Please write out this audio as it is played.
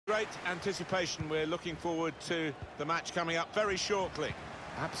Great anticipation. We're looking forward to the match coming up very shortly.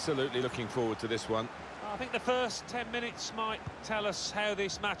 Absolutely looking forward to this one. I think the first 10 minutes might tell us how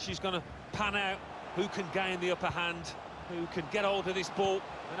this match is going to pan out, who can gain the upper hand, who can get hold of this ball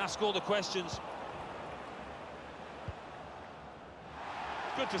and ask all the questions.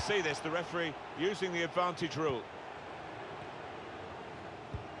 Good to see this, the referee using the advantage rule.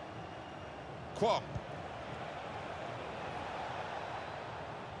 Kwon.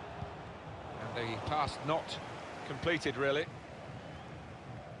 And the pass not completed, really.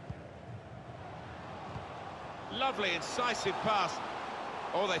 Lovely, incisive pass.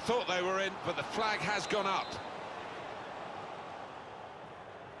 Oh, they thought they were in, but the flag has gone up.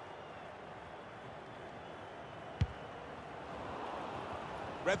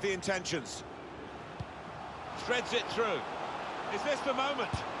 Read the intentions. Threads it through. Is this the moment?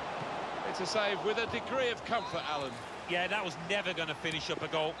 It's a save with a degree of comfort, Alan. Yeah, that was never going to finish up a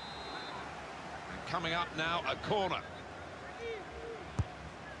goal. And coming up now, a corner.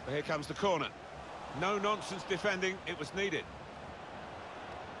 But here comes the corner. No nonsense defending, it was needed.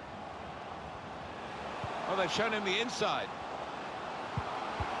 Oh, they've shown him the inside.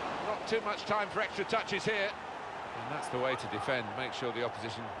 Not too much time for extra touches here. And that's the way to defend, make sure the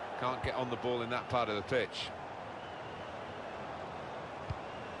opposition can't get on the ball in that part of the pitch.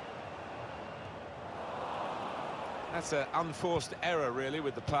 That's an unforced error, really,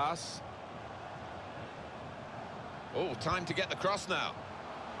 with the pass. Oh, time to get the cross now.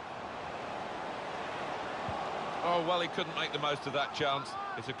 Oh, well, he couldn't make the most of that chance.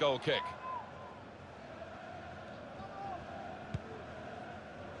 It's a goal kick.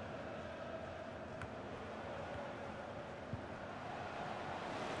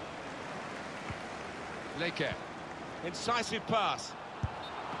 Leke. Incisive pass.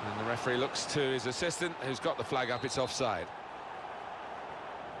 And the referee looks to his assistant, who's got the flag up. It's offside.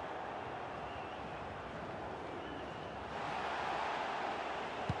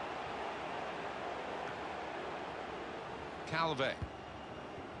 Calve.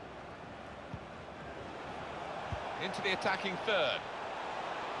 Into the attacking third.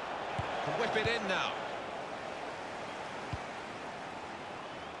 Can whip it in now.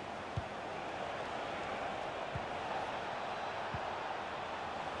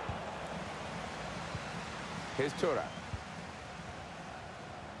 Here's Tura.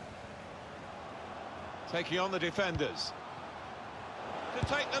 Taking on the defenders. To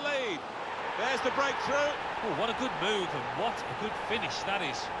take the lead. There's the breakthrough. Oh, what a good move and what a good finish that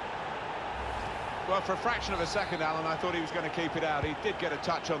is. Well, for a fraction of a second, Alan, I thought he was going to keep it out. He did get a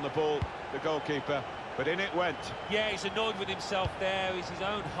touch on the ball, the goalkeeper, but in it went. Yeah, he's annoyed with himself there. He's his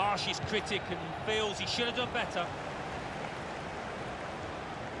own harshest critic and feels he should have done better.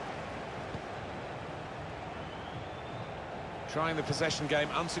 Trying the possession game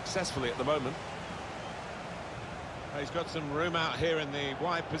unsuccessfully at the moment. He's got some room out here in the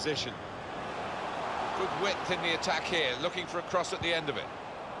wide position. Good width in the attack here, looking for a cross at the end of it.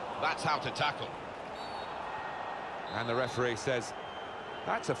 That's how to tackle. And the referee says,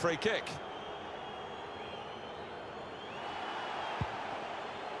 that's a free kick.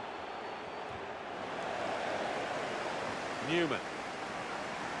 Newman.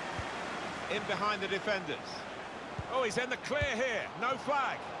 In behind the defenders. Oh, he's in the clear here, no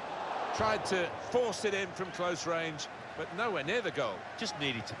flag. Tried to force it in from close range, but nowhere near the goal. Just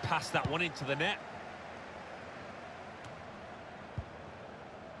needed to pass that one into the net.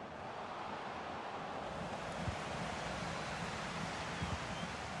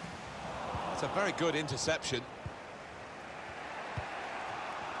 That's a very good interception.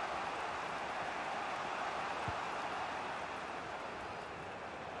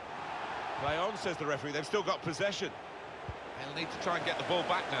 Play on, says the referee. They've still got possession. They'll need to try and get the ball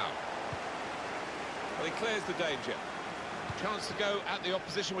back now. Well, he clears the danger. Chance to go at the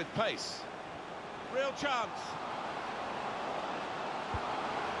opposition with pace. Real chance.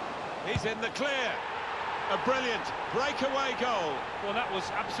 He's in the clear. A brilliant breakaway goal. Well, that was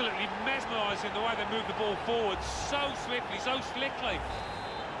absolutely mesmerising, the way they moved the ball forward. So swiftly, so slickly.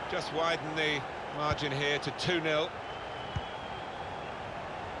 Just widen the margin here to 2-0.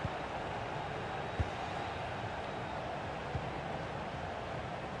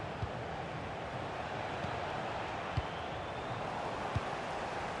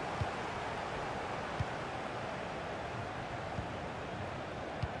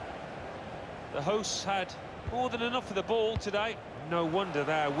 The hosts had more than enough of the ball today. No wonder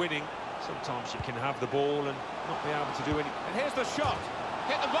they're winning. Sometimes you can have the ball and not be able to do anything. And here's the shot.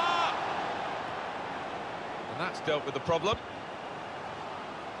 Hit the bar! And that's dealt with the problem.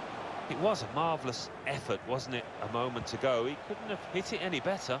 It was a marvellous effort, wasn't it, a moment ago? He couldn't have hit it any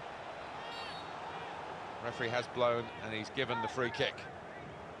better. Referee has blown and he's given the free kick.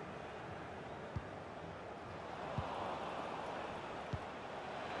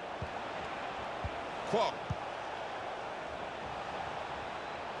 Kwok.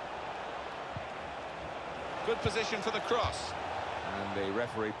 Good position for the cross. And the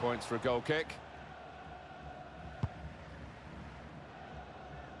referee points for a goal kick.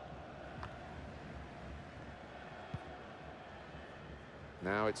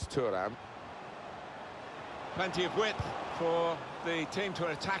 Now it's Thuram. Plenty of width for the team to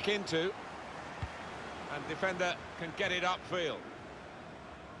attack into. And defender can get it upfield.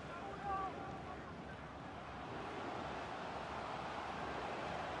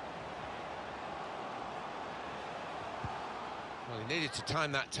 Well, he needed to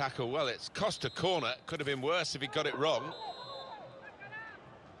time that tackle well. It's cost a corner. Could have been worse if he got it wrong.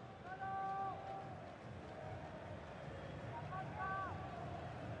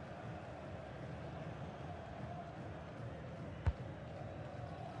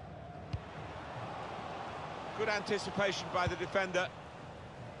 Good anticipation by the defender.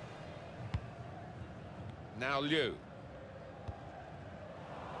 Now Liu.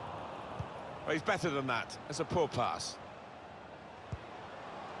 Well, he's better than that. It's a poor pass.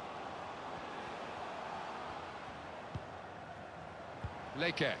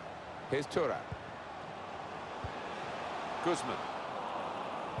 Leke. Here's Thuram. Guzman.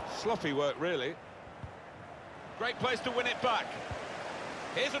 Sloppy work, really. Great place to win it back.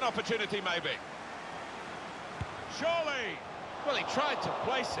 Here's an opportunity, maybe. Surely! Well, he tried to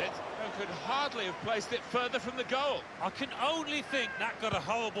place it and could hardly have placed it further from the goal. I can only think that got a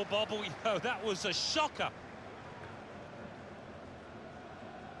horrible bobble. You know, that was a shocker.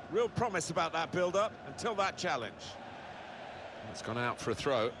 Real promise about that build-up until that challenge. It's gone out for a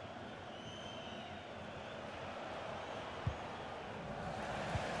throw.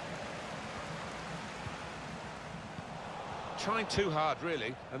 Trying too hard,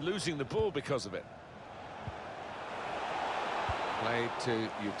 really, and losing the ball because of it. Played to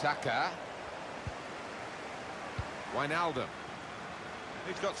Utaka. Wijnaldum.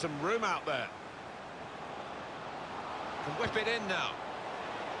 He's got some room out there. Can whip it in now.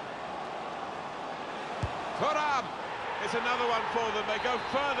 Thuram! It's another one for them. They go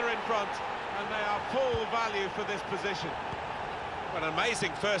further in front, and they are full value for this position. What an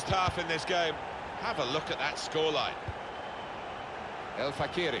amazing first half in this game. Have a look at that scoreline. El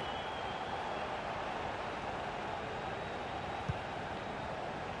Fakiri.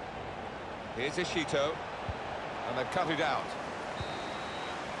 Here's Ishito, and they've cut it out.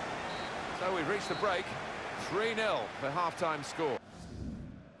 So we've reached the break. 3-0 for half-time score.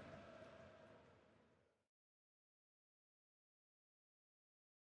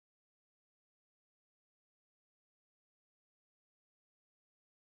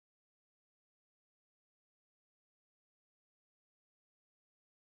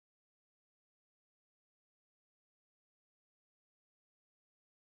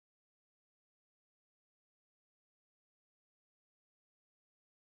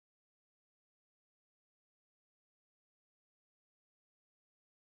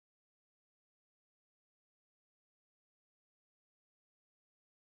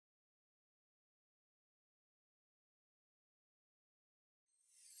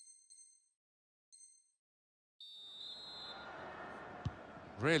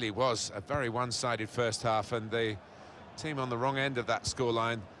 Really was a very one-sided first half, and the team on the wrong end of that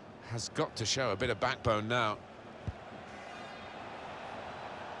scoreline has got to show a bit of backbone now.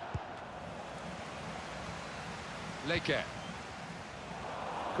 Leke.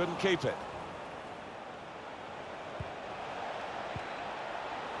 Couldn't keep it.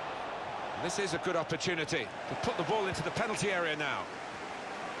 This is a good opportunity to put the ball into the penalty area now.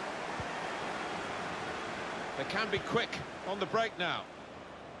 They can be quick on the break now.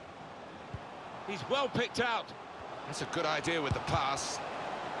 He's well picked out. That's a good idea with the pass.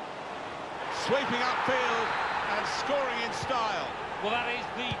 Sweeping upfield and scoring in style. Well, that is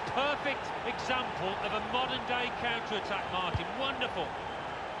the perfect example of a modern-day counter-attack, Martin. Wonderful.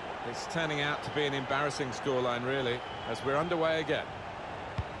 It's turning out to be an embarrassing scoreline, really, as we're underway again.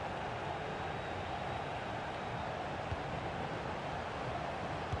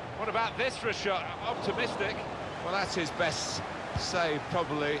 What about this for a shot? Optimistic. Well, that's his best save,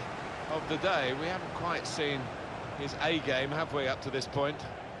 probably, of the day. We haven't quite seen his A game, have we, up to this point?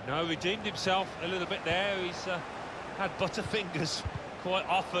 No, redeemed himself a little bit there. He's had butterfingers quite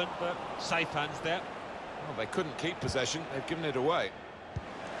often, but safe hands there. Well, they couldn't keep possession. They've given it away.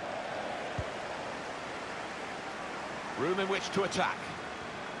 Room in which to attack.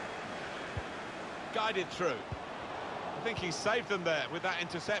 guided through. I think he saved them there with that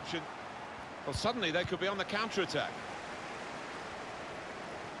interception. Well, suddenly they could be on the counter-attack.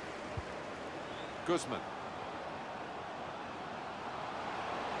 Guzman.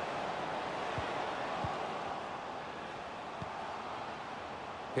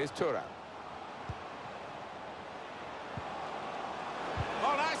 Here's Thuram.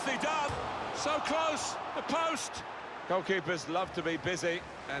 Oh, nicely done. So close, the post. Goalkeepers love to be busy,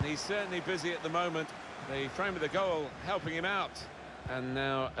 and he's certainly busy at the moment. The frame of the goal helping him out. And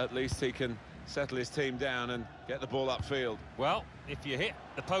now at least he can settle his team down and get the ball upfield. Well, if you hit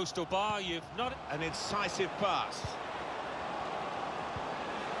the postal bar, you've not... An incisive pass.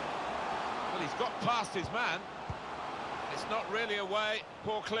 Well, he's got past his man. It's not really away.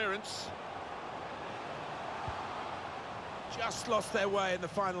 Poor clearance. Just lost their way in the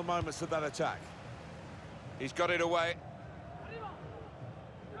final moments of that attack. He's got it away.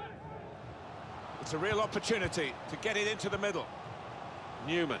 It's a real opportunity to get it into the middle.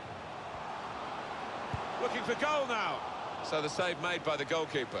 Newman. Looking for goal now. So the save made by the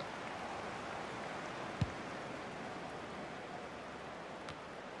goalkeeper.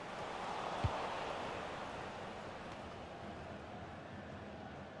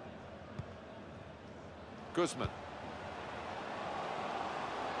 Guzman.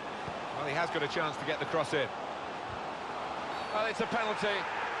 Well, he has got a chance to get the cross in. Well, it's a penalty,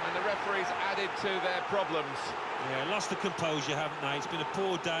 and the referee's added to their problems. Yeah, lost the composure, haven't they? It's been a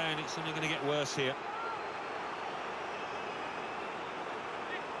poor day, and it's only going to get worse here.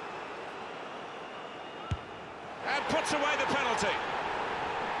 And puts away the penalty.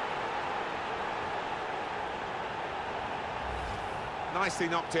 Nicely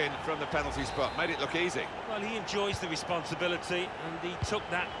knocked in from the penalty spot, made it look easy. Well, he enjoys the responsibility, and he took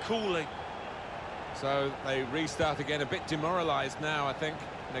that coolly. So they restart again, a bit demoralised now, I think,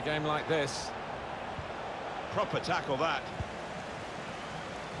 in a game like this. Proper tackle, that.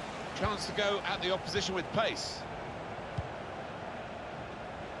 Chance to go at the opposition with pace.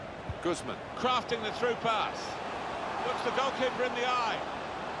 Guzman, crafting the through pass. Looks the goalkeeper in the eye.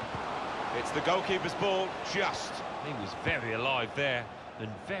 It's the goalkeeper's ball, just. He was very alive there, and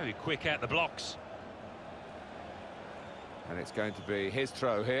very quick out the blocks. And it's going to be his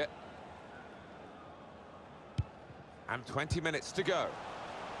throw here. And 20 minutes to go.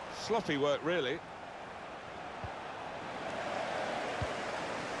 Sloppy work, really.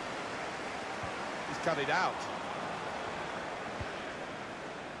 He's cut it out.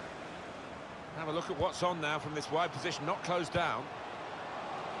 Have a look at what's on now from this wide position, not closed down.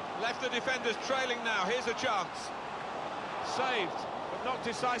 Left the defenders trailing now, here's a chance. Saved, but not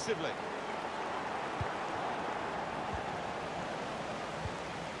decisively.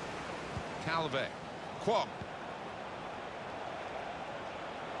 Calve, Kwok.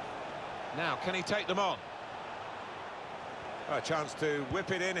 Now, can he take them on? Oh, a chance to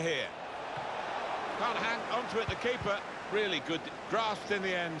whip it in here. Can't hang onto it, the keeper. Really good grasped in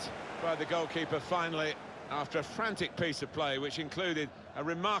the end by the goalkeeper finally, after a frantic piece of play, which included a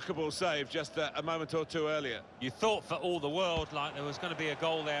remarkable save just a moment or two earlier. You thought for all the world like there was going to be a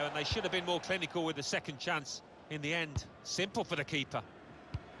goal there, and they should have been more clinical with the second chance. In the end, simple for the keeper.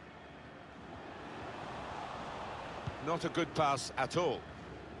 Not a good pass at all.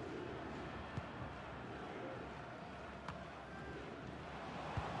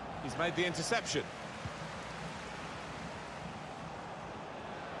 He's made the interception.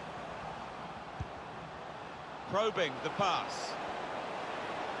 Probing the pass.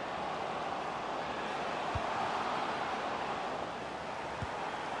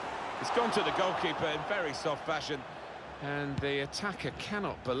 It's gone to the goalkeeper in very soft fashion, and the attacker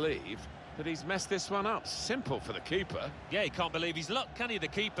cannot believe that he's messed this one up. Simple for the keeper. Yeah, he can't believe his luck, can he, the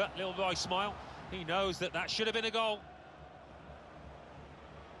keeper? Little boy smile. He knows that that should have been a goal.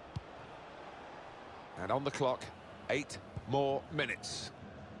 And on the clock, 8 more minutes.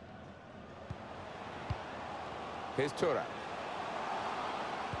 Here's Thuram.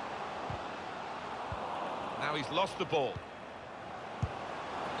 Now he's lost the ball.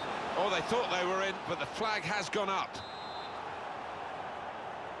 Oh, they thought they were in, but the flag has gone up.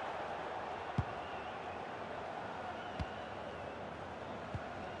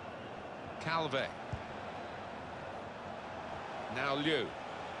 Calve. Now Liu.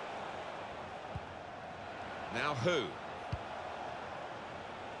 Now who?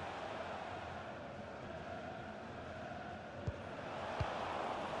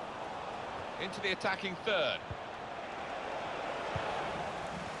 Into the attacking third.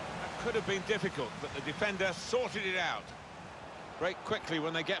 That could have been difficult, but the defender sorted it out. Break quickly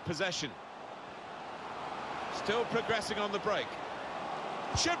when they get possession. Still progressing on the break.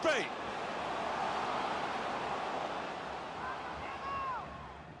 Should be!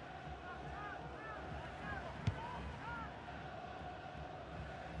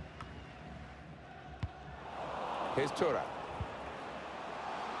 Here's Tura.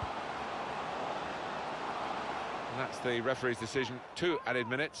 And that's the referee's decision. 2 added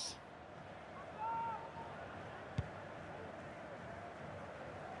minutes.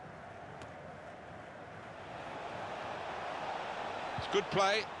 It's good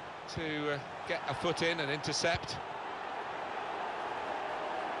play to get a foot in and intercept.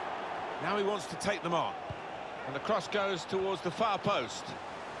 Now he wants to take them on. And the cross goes towards the far post.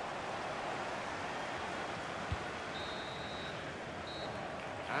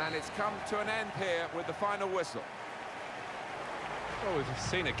 And it's come to an end here with the final whistle. Well, we've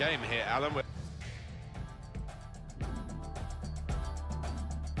seen a game here, Alan.